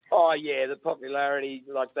Oh, yeah, the popularity,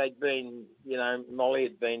 like they'd been, Molly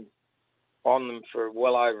had been on them for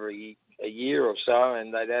well over a year or so,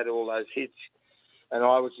 and they'd had all those hits, and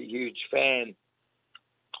I was a huge fan.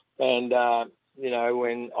 And,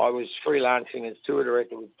 when I was freelancing as tour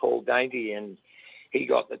director with Paul Dainty, and he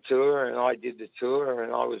got the tour and I did the tour,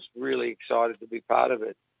 and I was really excited to be part of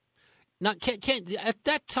it. Now, at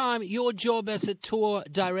that time, your job as a tour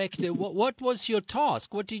director, what was your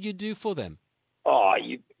task? What did you do for them? Oh,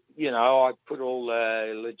 I put all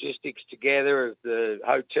the logistics together of the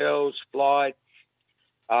hotels, flights,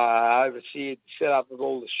 oversee set up of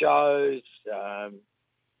all the shows,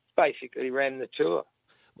 basically ran the tour.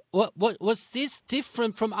 What was this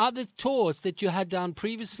different from other tours that you had done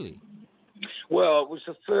previously? Well, it was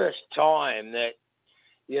the first time that,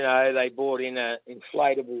 they brought in an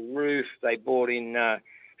inflatable roof. They brought in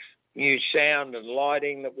new sound and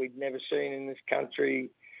lighting that we'd never seen in this country.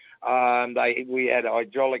 We had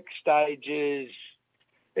hydraulic stages.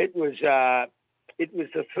 It was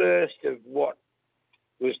the first of what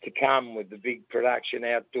was to come with the big production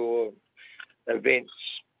outdoor events.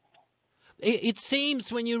 It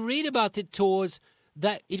seems when you read about the tours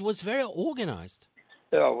that it was very organized.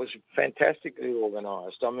 Oh, it was fantastically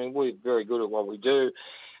organised. I mean, we're very good at what we do,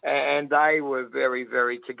 and they were very,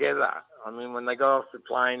 very together. I mean, when they got off the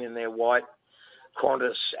plane in their white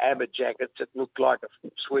Qantas ABBA jackets, it looked like a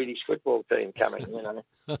Swedish football team coming,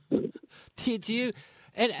 Did you?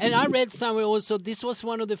 And I read somewhere also this was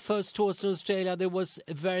one of the first tours in Australia. There was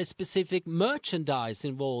a very specific merchandise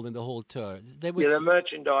involved in the whole tour. Yeah, the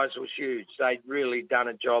merchandise was huge. They'd really done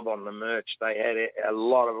a job on the merch. They had a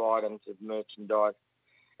lot of items of merchandise.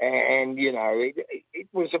 And, it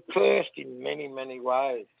was a first in many, many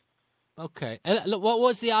ways. Okay. And what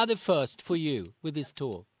was the other first for you with this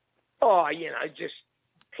tour? Oh, just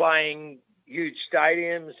playing huge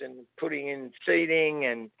stadiums and putting in seating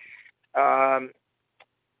and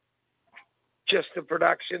just the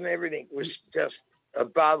production, everything was just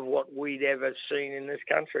above what we'd ever seen in this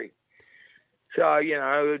country. So,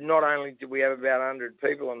 not only did we have about 100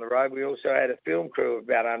 people on the road, we also had a film crew of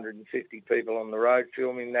about 150 people on the road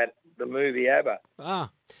filming the movie ABBA. That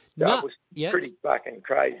was pretty fucking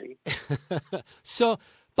crazy.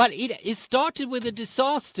 But it started with a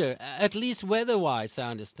disaster, at least weather-wise, I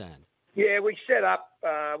understand. Yeah, we set up,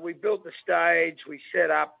 we built the stage, we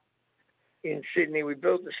set up in Sydney, we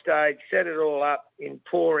built the stage, set it all up in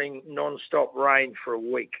pouring non-stop rain for a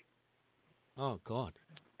week. Oh, God.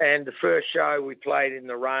 And the first show we played in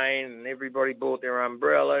the rain and everybody bought their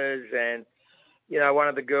umbrellas and, one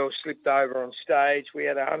of the girls slipped over on stage. We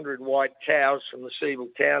had 100 white towels from the Siebel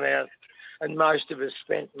Townhouse and most of us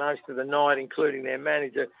spent most of the night, including their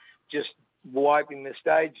manager, just wiping the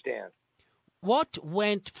stage down. What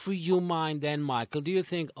went through your mind then, Michael? Do you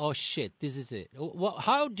think, oh, shit, this is it?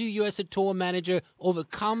 How do you as a tour manager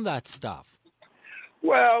overcome that stuff?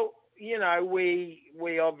 Well,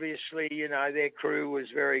 we obviously, their crew was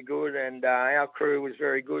very good and our crew was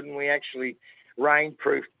very good and we actually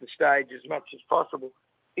rainproofed the stage as much as possible.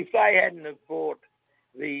 If they hadn't have bought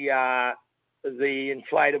the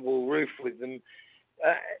inflatable roof with them,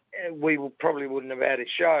 we probably wouldn't have had a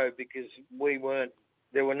show because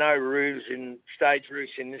there were no stage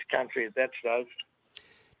roofs in this country at that stage.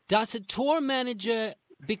 Does a tour manager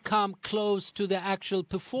become close to the actual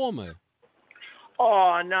performer?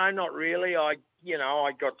 Oh, no, not really. I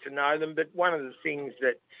got to know them, but one of the things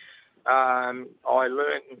that I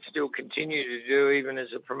learnt and still continue to do even as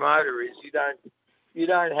a promoter is you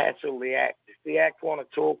don't hassle the act. If the act want to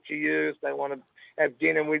talk to you, if they want to have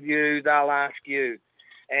dinner with you, they'll ask you.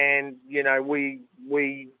 And, we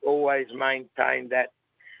always maintain that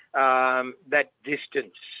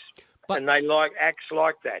distance. And they like acts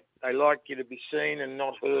like that. They like you to be seen and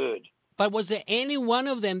not heard. But was there any one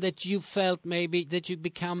of them that you felt maybe that you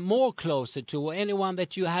become more closer to, or anyone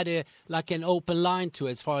that you had an open line to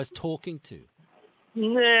as far as talking to?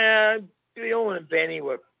 Nah, Bill and Benny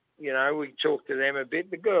were, we talked to them a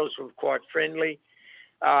bit. The girls were quite friendly.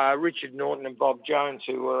 Richard Norton and Bob Jones,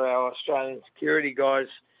 who were our Australian security guys,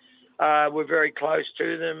 were very close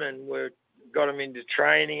to them and got them into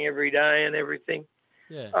training every day and everything.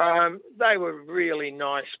 Yeah. They were really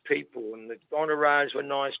nice people, and the entourage were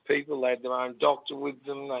nice people. They had their own doctor with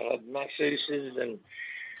them. They had masseuses, and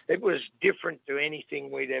it was different to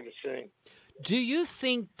anything we'd ever seen. Do you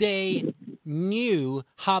think they knew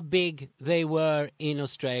how big they were in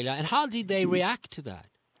Australia, and how did they react to that?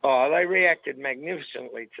 Oh, they reacted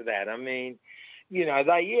magnificently to that. I mean,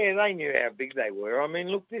 they knew how big they were. I mean,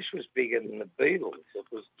 look, this was bigger than the Beatles. It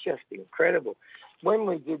was just incredible. When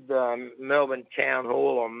we did the Melbourne Town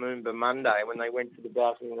Hall on Moomba Monday, when they went to the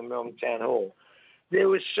balcony of the Melbourne Town Hall, There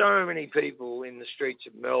were so many people in the streets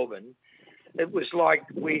of Melbourne. It was like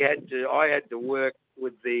I had to work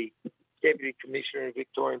with the Deputy Commissioner of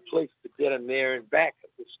Victorian Police to get them there and back.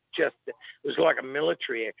 It was like a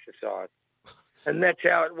military exercise. And that's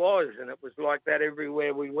how it was. And it was like that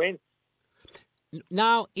everywhere we went.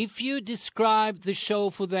 Now, if you describe the show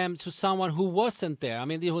for them to someone who wasn't there, I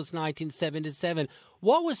mean, it was 1977,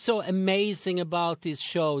 what was so amazing about these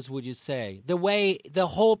shows, would you say? The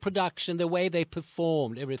whole production, the way they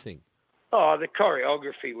performed, everything. Oh, the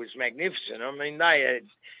choreography was magnificent. I mean,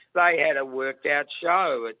 they had a worked out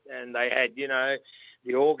show, and they had,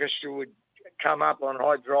 the orchestra would come up on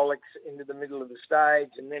hydraulics into the middle of the stage,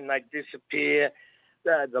 and then they'd disappear.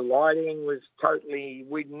 The lighting was totally,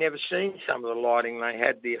 we'd never seen some of the lighting they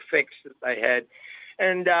had, the effects that they had.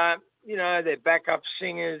 And, their backup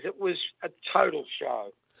singers, it was a total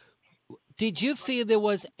show. Did you feel there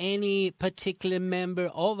was any particular member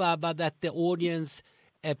of ABBA that the audience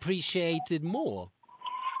appreciated more?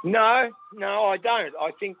 No, I don't. I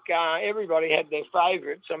think everybody had their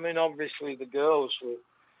favourites. I mean, obviously the girls were,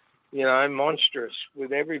 monstrous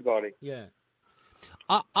with everybody. Yeah.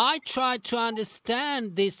 I tried to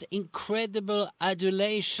understand this incredible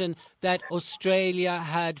adulation that Australia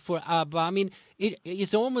had for ABBA. I mean,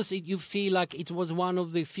 it's almost, you feel like it was one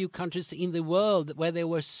of the few countries in the world where they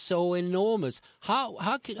were so enormous.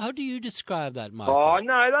 How do you describe that, Michael? Oh,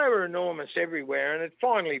 no, they were enormous everywhere, and it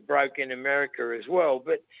finally broke in America as well.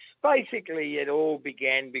 But basically it all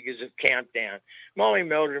began because of Countdown. Molly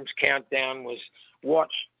Meldrum's Countdown was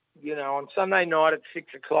watched, on Sunday night at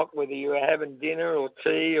 6 o'clock, whether you were having dinner or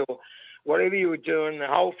tea or whatever you were doing, the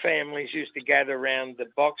whole families used to gather around the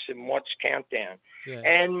box and watch Countdown. Yeah.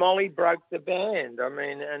 And Molly broke the band. I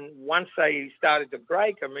mean, and once they started to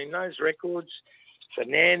break, I mean, those records,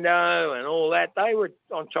 Fernando and all that, they were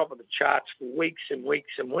on top of the charts for weeks and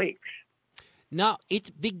weeks and weeks. Now,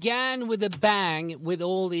 it began with a bang, with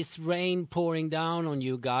all this rain pouring down on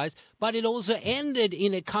you guys, but it also ended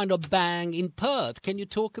in a kind of bang in Perth. Can you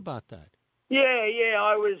talk about that? Yeah,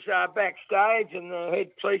 I was backstage, and the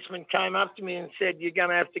head policeman came up to me and said, "You're going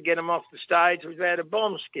to have to get them off the stage. We've had a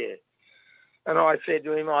bomb scare." And I said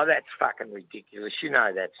to him, "Oh, that's fucking ridiculous. You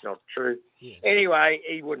know that's not true." Yeah. Anyway,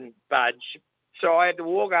 he wouldn't budge. So I had to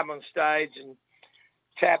walk up on stage and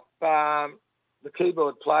tap the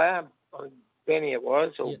keyboard player, Benny it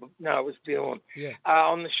was, or no, it was Bjorn,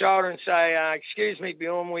 on the shoulder and say, "Excuse me,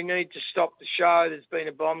 Bjorn, we need to stop the show. There's been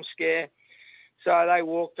a bomb scare." So they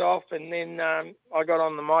walked off, and then I got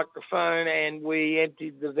on the microphone and we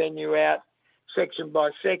emptied the venue out section by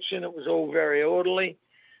section. It was all very orderly.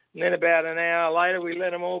 And then about an hour later, we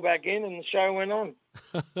let them all back in and the show went on.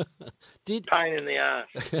 Pain in the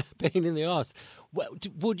arse. Pain in the arse. Well,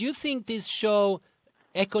 would you think this show,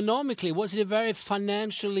 economically, was it a very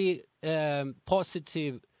financially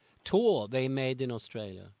positive tour they made in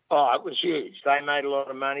Australia? Oh, it was huge. They made a lot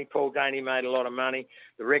of money. Paul Daney made a lot of money.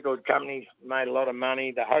 The record companies made a lot of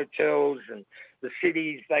money. The hotels and the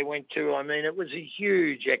cities they went to, I mean, it was a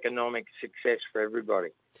huge economic success for everybody.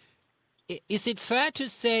 Is it fair to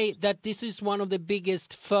say that this is one of the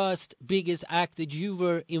biggest act that you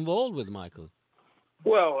were involved with, Michael?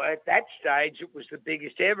 Well, at that stage, it was the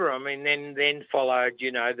biggest ever. I mean, then followed,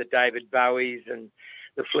 the David Bowies and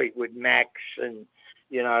the Fleetwood Macs and,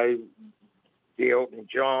 the Elton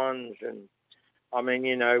Johns and, I mean,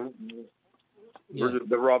 the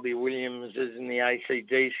Robbie Williamses and the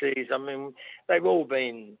AC/DCs. I mean, they've all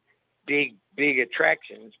been big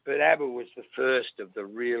attractions, but ABBA was the first of the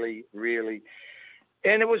really,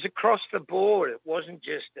 and it was across the board. It wasn't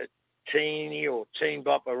just a teeny or teen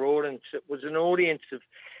bopper audience. It was an audience of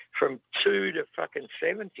from 2 to fucking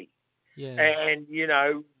 70. Yeah. And,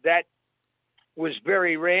 that was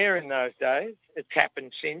very rare in those days. It's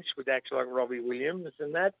happened since with acts like Robbie Williams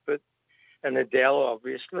and that, and Adele,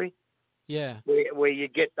 obviously. Yeah. Where you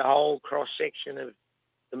get the whole cross-section of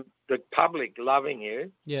the public loving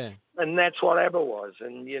you. Yeah. And that's what ABBA was.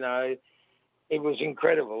 And, it was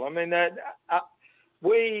incredible. I mean,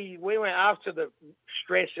 we went after the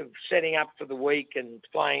stress of setting up for the week and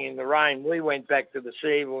playing in the rain. We went back to the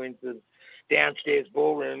Seagull into the downstairs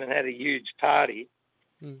ballroom and had a huge party.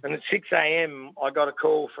 And at 6 a.m., I got a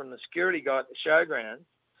call from the security guy at the showgrounds,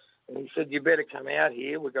 and he said, "You better come out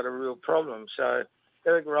here. We've got a real problem." So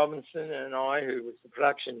Eric Robinson and I, who was the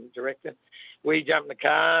production director, we jumped in the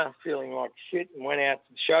car feeling like shit and went out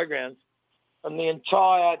to the showgrounds, and the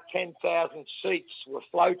entire 10,000 seats were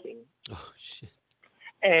floating. Oh, shit.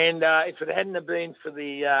 And if it hadn't have been for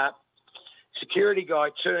the security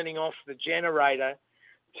guy turning off the generator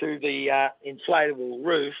to the inflatable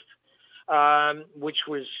roof, which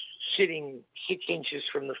was sitting 6 inches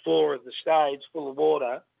from the floor of the stage full of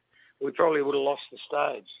water, we probably would have lost the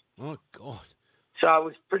stage. Oh, God. So it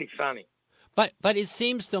was pretty funny. But it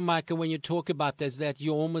seems, though, Michael, when you talk about this, that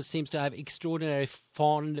you almost seems to have extraordinary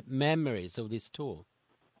fond memories of this tour.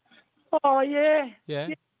 Oh, yeah. Yeah?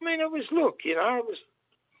 I mean, it was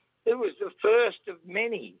the first of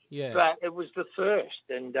many, Yeah. but it was the first.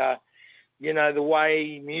 And, the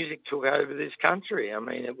way music took over this country, I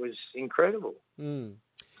mean, it was incredible. Mm.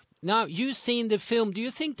 Now, you've seen the film. Do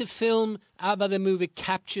you think the film, ABBA the movie,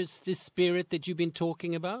 captures the spirit that you've been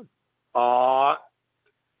talking about?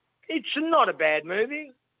 It's not a bad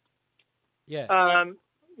movie. Yeah. It's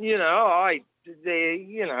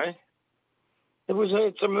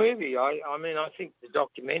a movie. I mean, I think the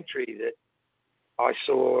documentary that I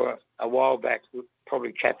saw a while back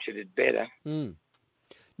probably captured it better. Mm.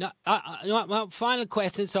 Now, well, final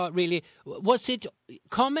question. So, really, was it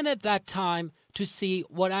common at that time to see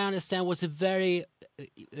what I understand was a very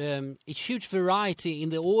a huge variety in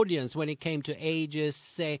the audience when it came to ages,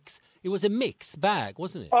 sex? It was a mixed bag,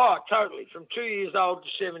 wasn't it? Oh, totally. From 2 years old to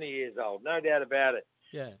 70 years old, no doubt about it.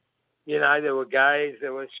 Yeah. There were gays,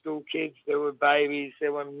 there were school kids, there were babies,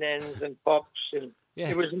 there were nans and pops, and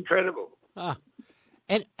It was incredible. Ah.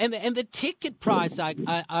 And the ticket price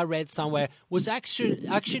I read somewhere was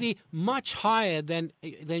actually much higher than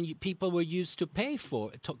people were used to pay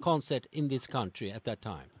for a concert in this country at that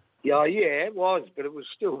time. Yeah, it was, but it was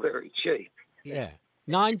still very cheap. Yeah,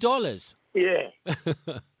 $9. Yeah.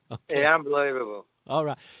 Okay. Yeah, unbelievable. All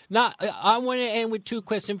right. Now, I want to end with two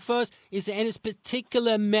questions. First, is there any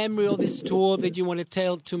particular memory of this tour that you want to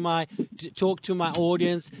talk to my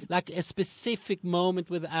audience, like a specific moment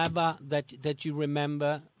with ABBA that you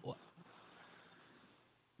remember?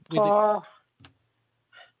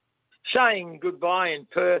 Saying goodbye in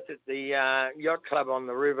Perth at the yacht club on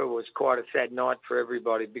the river was quite a sad night for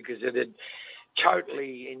everybody because it had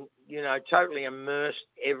totally immersed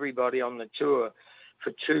everybody on the tour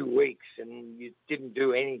for 2 weeks, and you didn't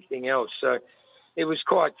do anything else. So it was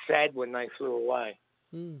quite sad when they flew away.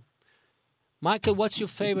 Mm. Michael, what's your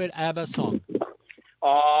favorite ABBA song?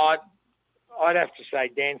 I'd have to say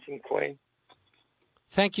Dancing Queen.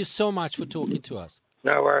 Thank you so much for talking to us.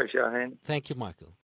 No worries, Johan. Thank you, Michael.